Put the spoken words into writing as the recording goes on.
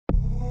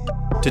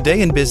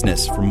Today in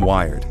Business from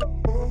Wired.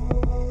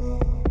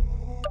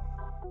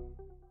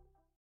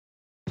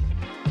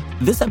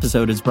 This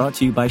episode is brought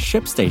to you by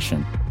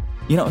ShipStation.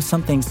 You know,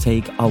 some things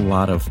take a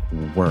lot of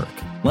work,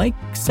 like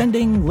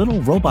sending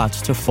little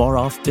robots to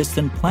far-off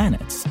distant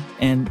planets.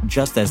 And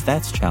just as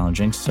that's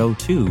challenging, so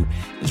too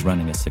is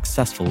running a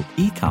successful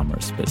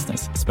e-commerce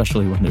business,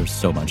 especially when there's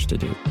so much to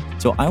do.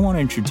 So I want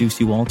to introduce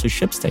you all to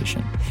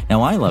ShipStation.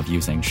 Now, I love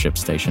using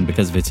ShipStation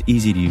because of its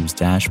easy-to-use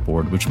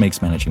dashboard, which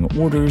makes managing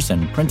orders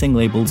and printing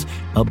labels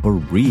a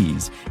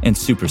breeze and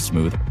super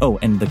smooth. Oh,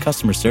 and the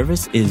customer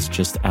service is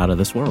just out of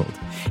this world.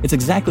 It's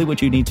exactly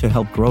what you need to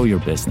help grow your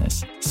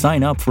business.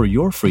 Sign up for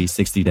your free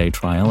 60-day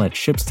trial at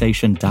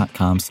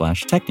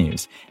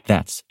shipstation.com/technews.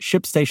 That's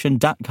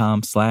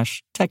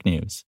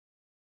shipstation.com/technews.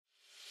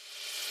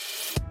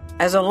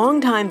 As a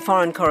longtime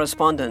foreign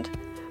correspondent,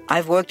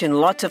 I've worked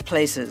in lots of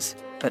places,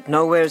 but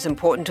nowhere as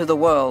important to the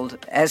world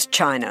as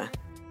China.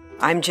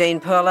 I'm Jane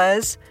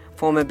Perlez,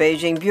 former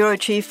Beijing bureau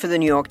chief for the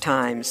New York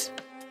Times.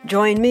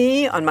 Join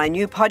me on my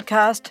new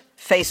podcast,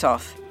 Face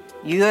Off,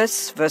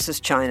 U.S. versus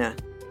China,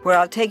 where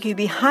I'll take you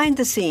behind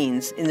the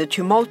scenes in the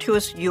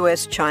tumultuous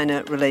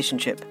U.S.-China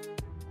relationship.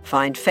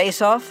 Find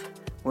Face Off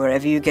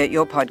wherever you get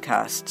your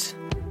podcasts.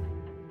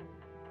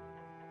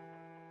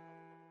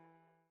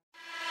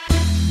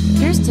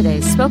 Here's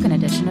today's spoken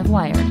edition of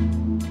Wired.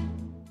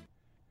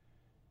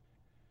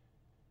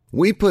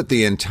 We put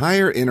the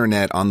entire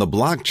internet on the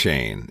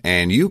blockchain,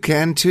 and you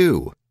can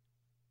too.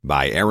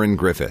 By Aaron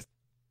Griffith.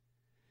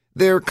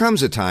 There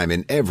comes a time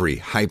in every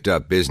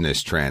hyped-up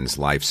business trend's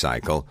life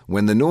cycle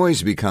when the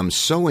noise becomes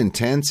so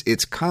intense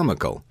it's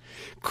comical.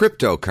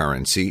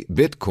 Cryptocurrency,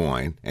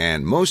 Bitcoin,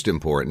 and most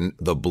important,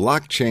 the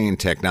blockchain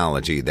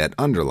technology that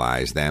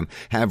underlies them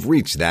have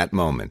reached that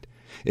moment.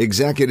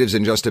 Executives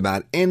in just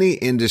about any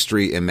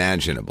industry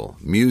imaginable,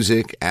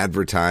 music,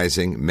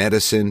 advertising,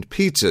 medicine,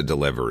 pizza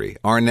delivery,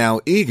 are now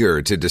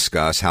eager to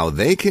discuss how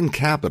they can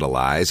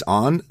capitalize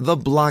on the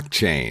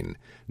blockchain.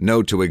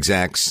 Note to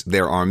execs,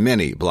 there are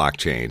many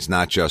blockchains,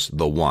 not just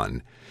the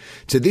one.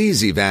 To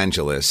these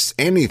evangelists,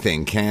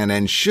 anything can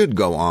and should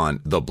go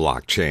on the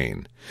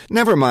blockchain.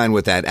 Never mind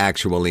what that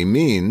actually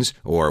means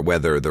or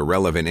whether the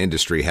relevant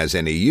industry has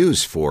any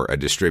use for a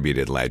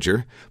distributed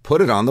ledger.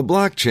 Put it on the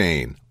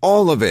blockchain.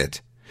 All of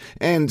it.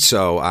 And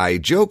so I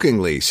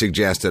jokingly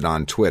suggested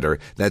on Twitter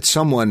that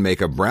someone make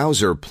a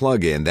browser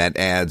plugin that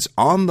adds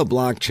 "on the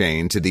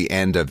blockchain" to the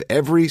end of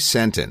every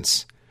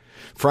sentence.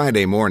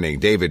 Friday morning,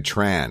 David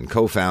Tran,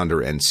 co-founder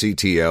and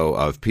CTO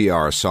of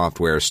PR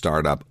software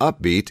startup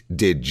Upbeat,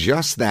 did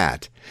just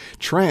that.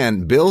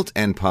 Tran built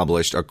and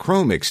published a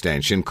Chrome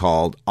extension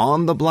called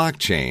On the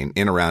Blockchain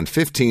in around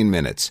 15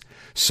 minutes.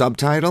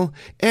 Subtitle: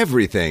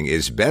 Everything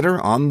is better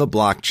on the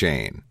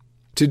blockchain.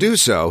 To do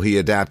so, he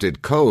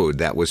adapted code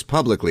that was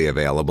publicly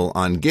available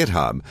on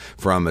GitHub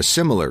from a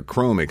similar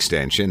Chrome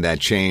extension that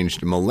changed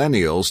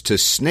millennials to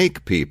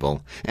snake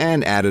people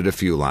and added a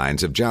few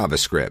lines of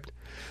JavaScript.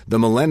 The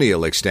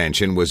millennial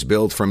extension was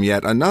built from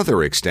yet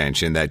another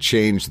extension that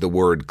changed the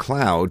word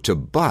cloud to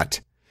but.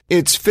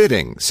 It's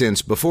fitting,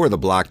 since before the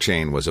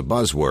blockchain was a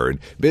buzzword,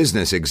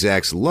 business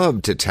execs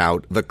loved to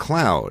tout the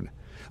cloud.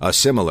 A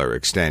similar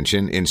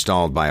extension,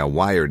 installed by a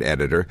Wired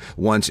editor,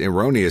 once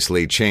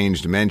erroneously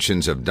changed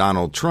mentions of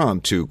Donald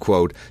Trump to,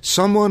 quote,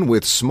 someone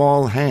with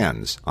small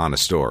hands on a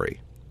story.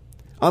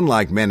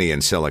 Unlike many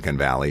in Silicon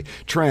Valley,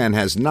 Tran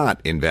has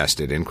not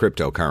invested in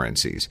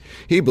cryptocurrencies.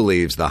 He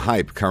believes the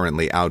hype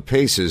currently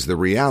outpaces the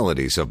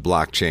realities of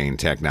blockchain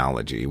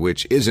technology,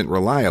 which isn't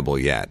reliable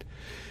yet.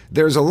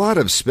 There's a lot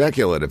of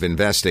speculative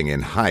investing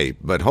in hype,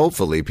 but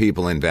hopefully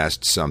people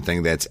invest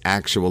something that's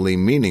actually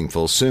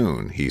meaningful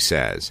soon, he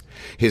says.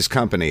 His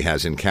company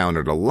has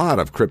encountered a lot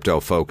of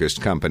crypto-focused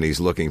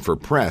companies looking for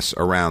press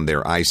around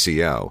their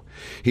ICO.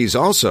 He's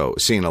also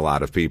seen a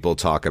lot of people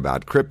talk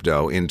about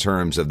crypto in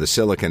terms of the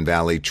Silicon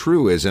Valley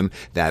truism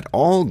that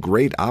all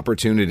great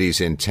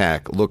opportunities in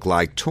tech look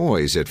like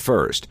toys at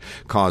first,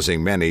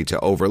 causing many to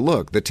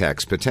overlook the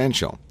tech's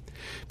potential.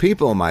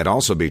 People might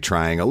also be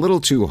trying a little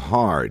too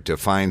hard to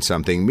find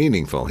something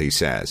meaningful, he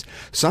says.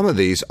 Some of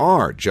these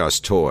are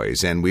just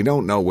toys, and we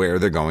don't know where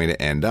they're going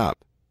to end up.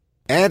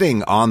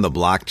 Adding "on the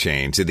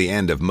blockchain" to the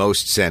end of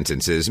most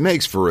sentences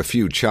makes for a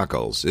few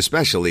chuckles,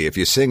 especially if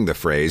you sing the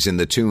phrase in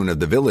the tune of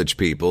the Village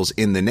People's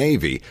In the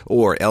Navy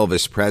or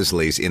Elvis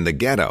Presley's In the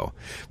Ghetto.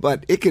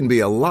 But it can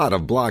be a lot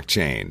of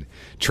blockchain.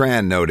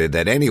 Tran noted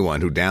that anyone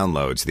who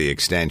downloads the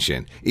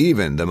extension,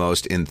 even the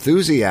most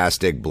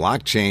enthusiastic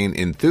blockchain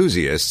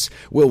enthusiasts,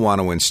 will want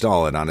to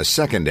install it on a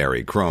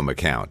secondary Chrome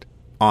account.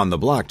 On the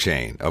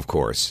blockchain, of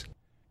course.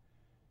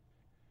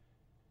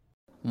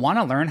 Want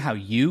to learn how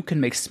you can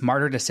make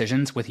smarter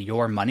decisions with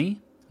your money?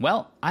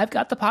 Well, I've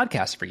got the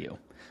podcast for you.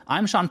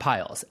 I'm Sean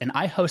Piles, and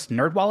I host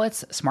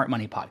NerdWallet's Smart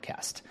Money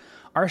Podcast.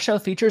 Our show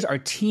features our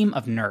team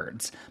of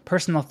nerds,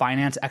 personal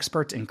finance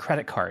experts in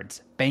credit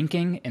cards,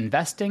 banking,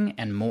 investing,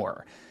 and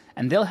more.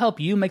 And they'll help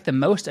you make the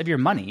most of your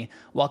money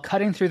while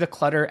cutting through the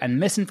clutter and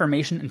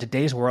misinformation in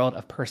today's world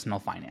of personal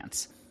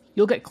finance.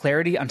 You'll get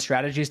clarity on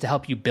strategies to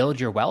help you build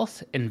your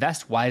wealth,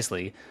 invest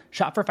wisely,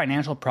 shop for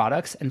financial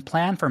products, and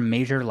plan for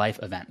major life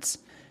events.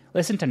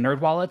 Listen to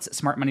NerdWallet's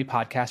Smart Money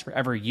Podcast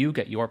wherever you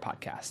get your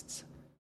podcasts.